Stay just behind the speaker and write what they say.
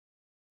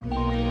Hey,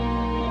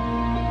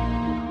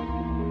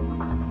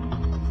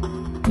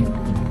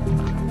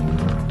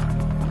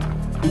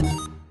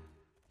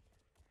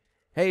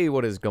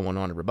 what is going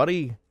on,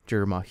 everybody?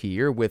 Jerma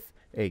here with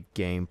a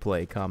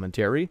gameplay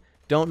commentary.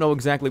 Don't know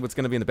exactly what's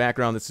going to be in the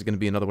background. This is going to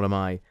be another one of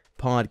my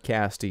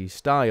podcasty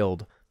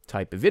styled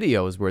type of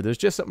videos where there's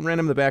just something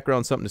random in the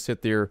background, something to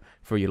sit there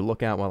for you to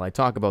look at while I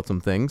talk about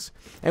some things.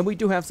 And we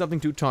do have something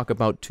to talk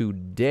about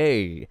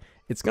today.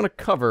 It's going to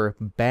cover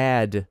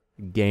bad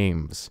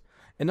games.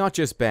 And not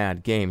just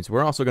bad games,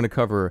 we're also going to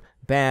cover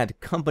bad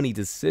company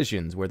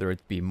decisions, whether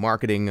it be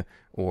marketing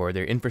or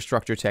their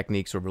infrastructure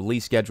techniques or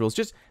release schedules,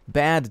 just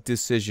bad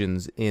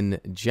decisions in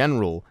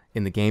general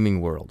in the gaming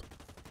world.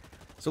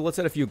 So let's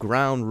set a few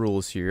ground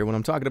rules here. When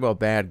I'm talking about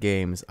bad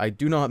games, I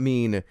do not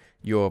mean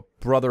your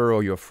brother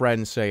or your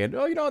friend saying,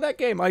 oh, you know, that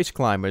game Ice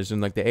Climbers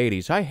in like the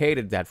 80s, I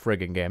hated that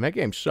friggin' game, that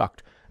game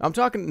sucked. I'm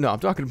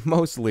talking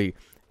mostly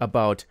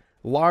about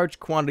large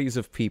quantities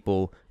of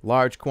people,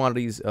 large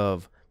quantities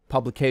of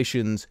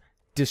publications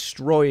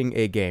destroying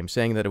a game,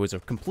 saying that it was a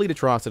complete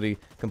atrocity,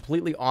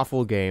 completely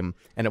awful game,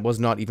 and it was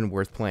not even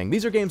worth playing.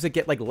 These are games that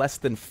get like less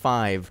than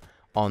 5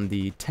 on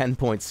the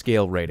 10-point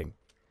scale rating.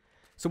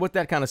 So with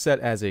that kind of set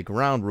as a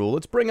ground rule,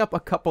 let's bring up a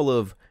couple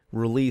of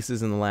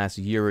releases in the last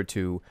year or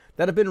two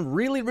that have been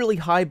really, really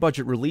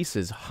high-budget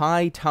releases,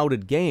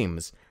 high-touted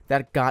games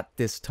that got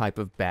this type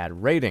of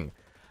bad rating.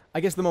 I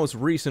guess the most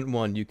recent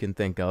one you can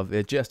think of,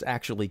 it just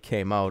actually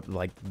came out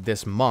like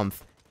this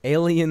month,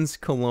 Aliens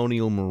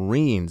Colonial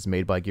Marines,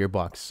 made by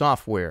Gearbox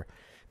Software.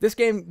 This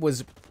game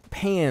was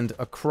panned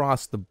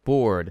across the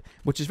board,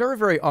 which is very,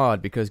 very odd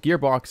because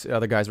Gearbox are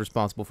the guys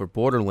responsible for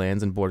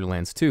Borderlands and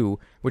Borderlands 2,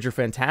 which are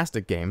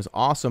fantastic games,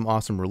 awesome,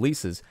 awesome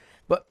releases.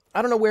 But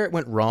I don't know where it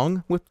went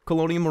wrong with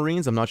Colonial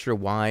Marines. I'm not sure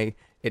why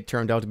it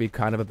turned out to be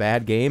kind of a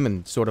bad game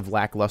and sort of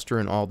lackluster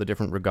in all the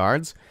different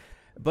regards.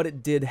 But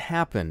it did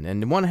happen,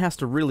 and one has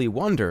to really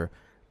wonder,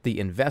 the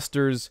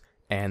investors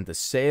and the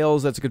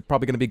sales that's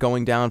probably going to be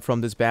going down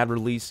from this bad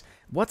release,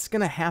 what's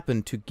going to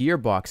happen to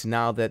Gearbox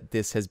now that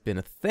this has been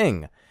a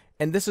thing?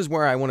 And this is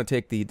where I want to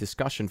take the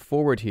discussion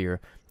forward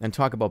here and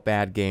talk about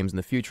bad games and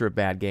the future of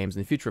bad games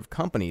and the future of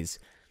companies.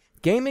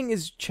 Gaming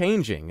is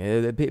changing.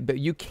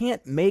 You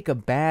can't make a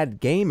bad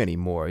game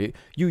anymore.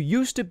 You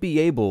used to be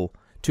able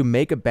to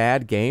make a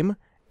bad game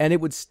and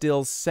it would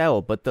still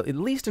sell, but at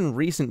least in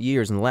recent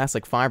years, in the last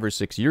like 5 or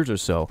 6 years or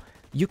so,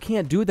 you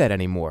can't do that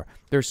anymore.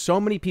 There's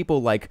so many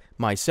people like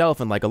myself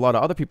and like a lot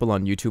of other people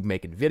on YouTube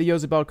making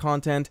videos about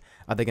content.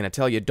 Are they going to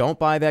tell you don't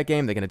buy that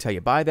game? They're going to tell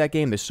you buy that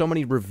game. There's so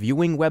many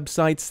reviewing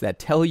websites that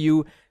tell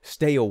you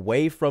stay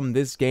away from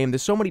this game.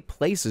 There's so many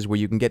places where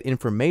you can get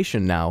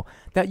information now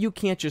that you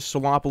can't just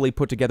sloppily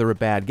put together a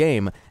bad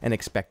game and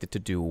expect it to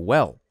do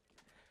well.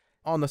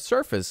 On the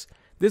surface,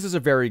 this is a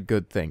very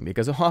good thing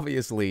because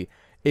obviously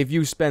if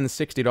you spend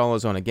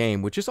 $60 on a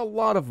game, which is a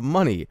lot of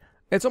money,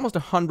 it's almost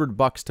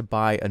 $100 to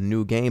buy a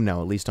new game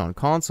now, at least on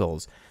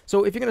consoles.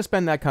 So if you're going to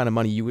spend that kind of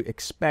money, you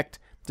expect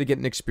to get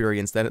an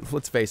experience that,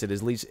 let's face it,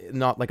 is at least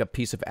not like a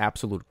piece of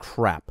absolute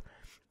crap.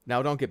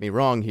 Now, don't get me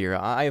wrong here.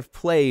 I have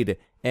played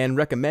and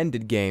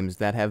recommended games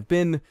that have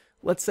been,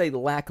 let's say,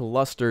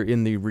 lackluster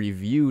in the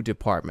review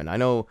department. I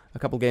know a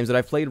couple games that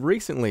I've played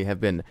recently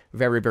have been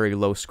very, very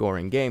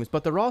low-scoring games,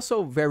 but they're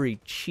also very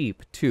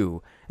cheap,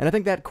 too. And I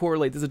think that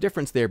correlates. There's a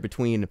difference there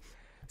between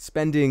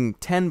spending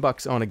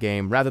 $10 on a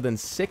game rather than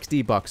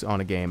 $60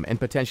 on a game and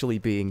potentially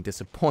being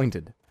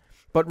disappointed.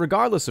 But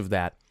regardless of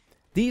that,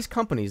 these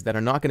companies that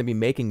are not going to be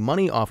making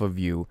money off of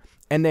you,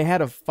 and they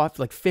had a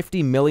like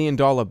 $50 million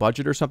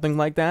budget or something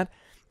like that,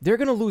 they're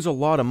going to lose a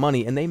lot of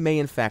money and they may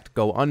in fact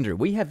go under.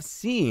 We have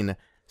seen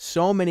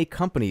so many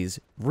companies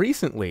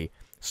recently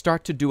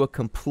start to do a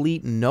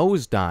complete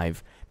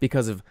nosedive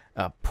because of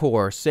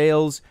poor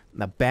sales,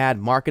 bad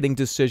marketing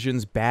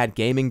decisions, bad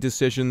gaming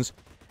decisions,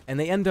 and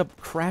they end up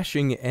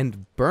crashing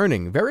and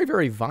burning very,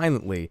 very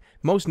violently.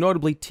 Most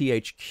notably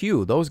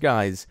THQ. Those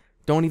guys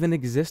don't even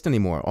exist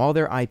anymore. All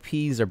their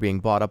IPs are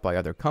being bought up by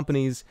other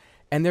companies,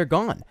 and they're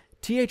gone.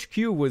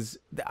 THQ was...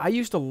 I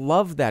used to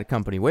love that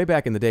company way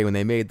back in the day when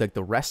they made like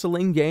the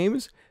wrestling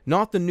games.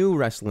 Not the new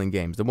wrestling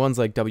games. The ones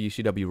like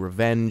WCW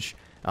Revenge,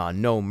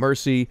 No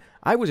Mercy.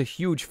 I was a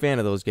huge fan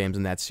of those games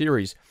in that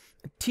series.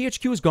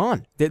 THQ is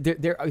gone.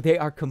 They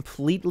are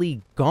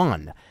completely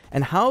gone.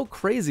 And how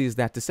crazy is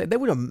that to say? They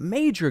were a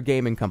major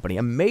gaming company,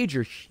 a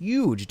major,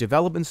 huge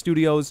development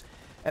studios.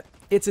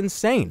 It's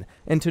insane.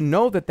 And to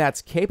know that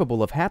that's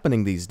capable of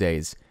happening these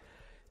days,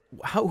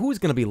 who's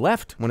going to be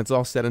left when it's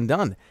all said and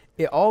done?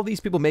 All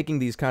these people making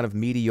these kind of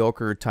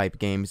mediocre type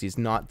games, these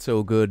not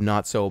so good,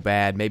 not so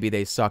bad, maybe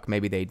they suck,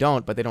 maybe they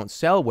don't, but they don't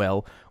sell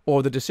well,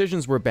 or the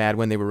decisions were bad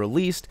when they were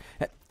released.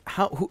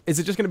 Is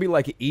it just going to be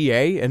like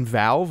EA and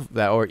Valve,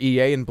 or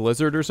EA and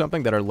Blizzard or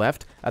something that are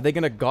left? Are they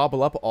going to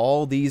gobble up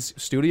all these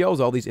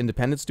studios, all these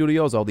independent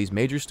studios, all these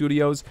major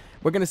studios?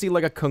 We're going to see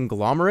like a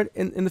conglomerate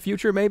in the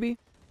future, maybe?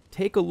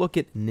 Take a look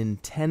at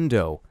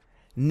Nintendo.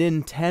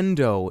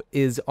 Nintendo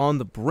is on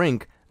the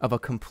brink of a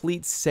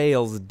complete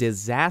sales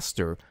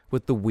disaster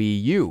with the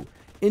Wii U.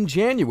 In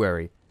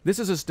January, This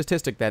is a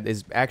statistic that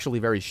is actually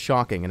very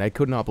shocking, and I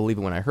could not believe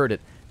it when I heard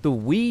it. The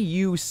Wii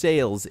U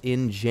sales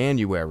in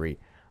January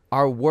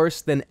are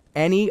worse than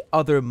any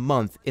other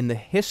month in the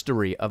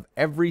history of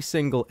every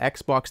single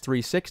Xbox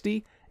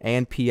 360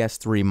 and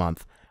PS3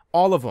 month.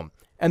 All of them.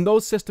 And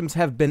those systems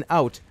have been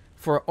out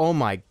for, oh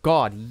my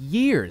god,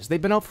 years.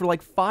 They've been out for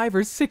like 5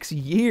 or 6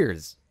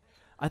 years.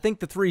 I think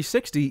the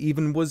 360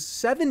 even was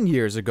 7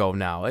 years ago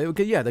now.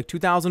 Yeah, like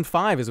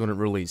 2005 is when it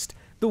released.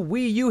 The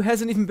Wii U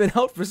hasn't even been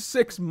out for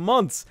 6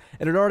 months,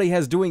 and it's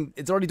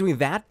already doing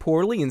that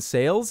poorly in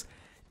sales.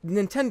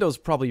 Nintendo's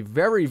probably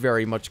very,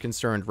 very much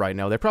concerned right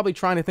now. They're probably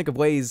trying to think of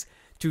ways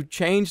to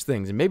change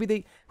things, and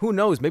maybe who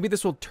knows, maybe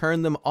this will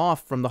turn them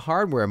off from the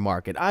hardware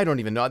market. I don't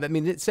even know. I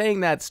mean,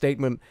 saying that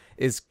statement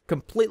is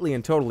completely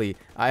and totally,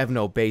 I have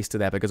no base to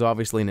that, because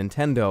obviously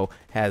Nintendo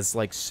has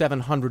like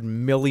 $700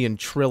 million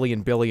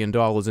trillion billion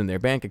in their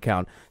bank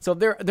account, so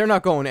they're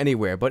not going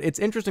anywhere. But it's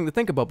interesting to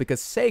think about,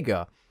 because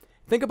Sega,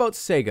 think about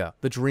Sega,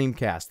 the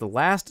Dreamcast, the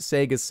last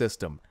Sega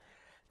system.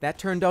 That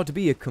turned out to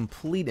be a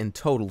complete and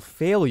total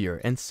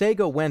failure, and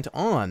Sega went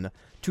on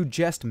to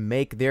just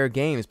make their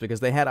games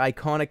because they had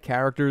iconic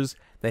characters,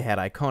 they had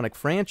iconic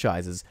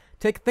franchises.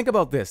 Think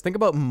about this. Think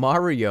about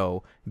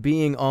Mario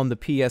being on the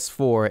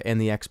PS4 and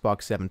the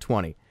Xbox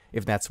 720,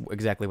 if that's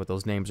exactly what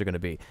those names are going to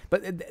be.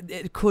 But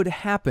it could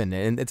happen,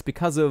 and it's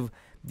because of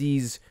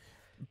these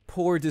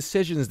poor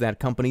decisions that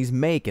companies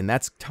make, and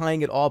that's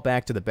tying it all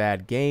back to the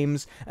bad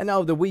games. And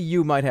now the Wii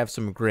U might have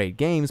some great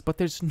games, but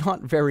there's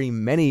not very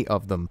many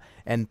of them,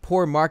 and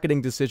poor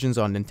marketing decisions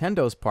on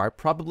Nintendo's part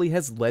probably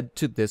has led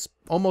to this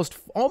almost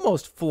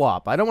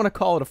flop. I don't want to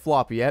call it a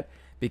flop yet,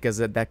 because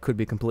that could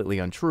be completely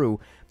untrue,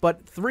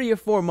 but 3 or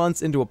 4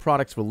 months into a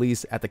product's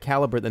release at the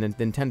caliber that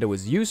Nintendo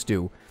is used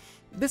to,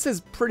 this is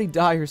a pretty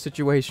dire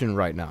situation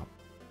right now.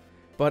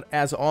 But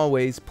as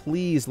always,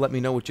 please let me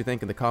know what you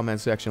think in the comment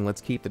section. Let's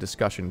keep the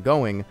discussion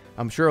going.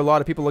 I'm sure a lot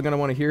of people are going to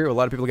want to hear, a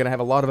lot of people are going to have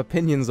a lot of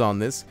opinions on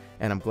this,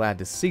 and I'm glad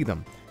to see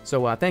them.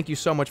 So thank you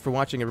so much for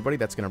watching, everybody.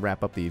 That's going to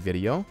wrap up the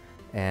video,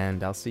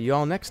 and I'll see you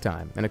all next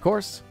time. And of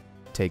course,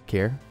 take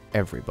care,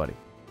 everybody.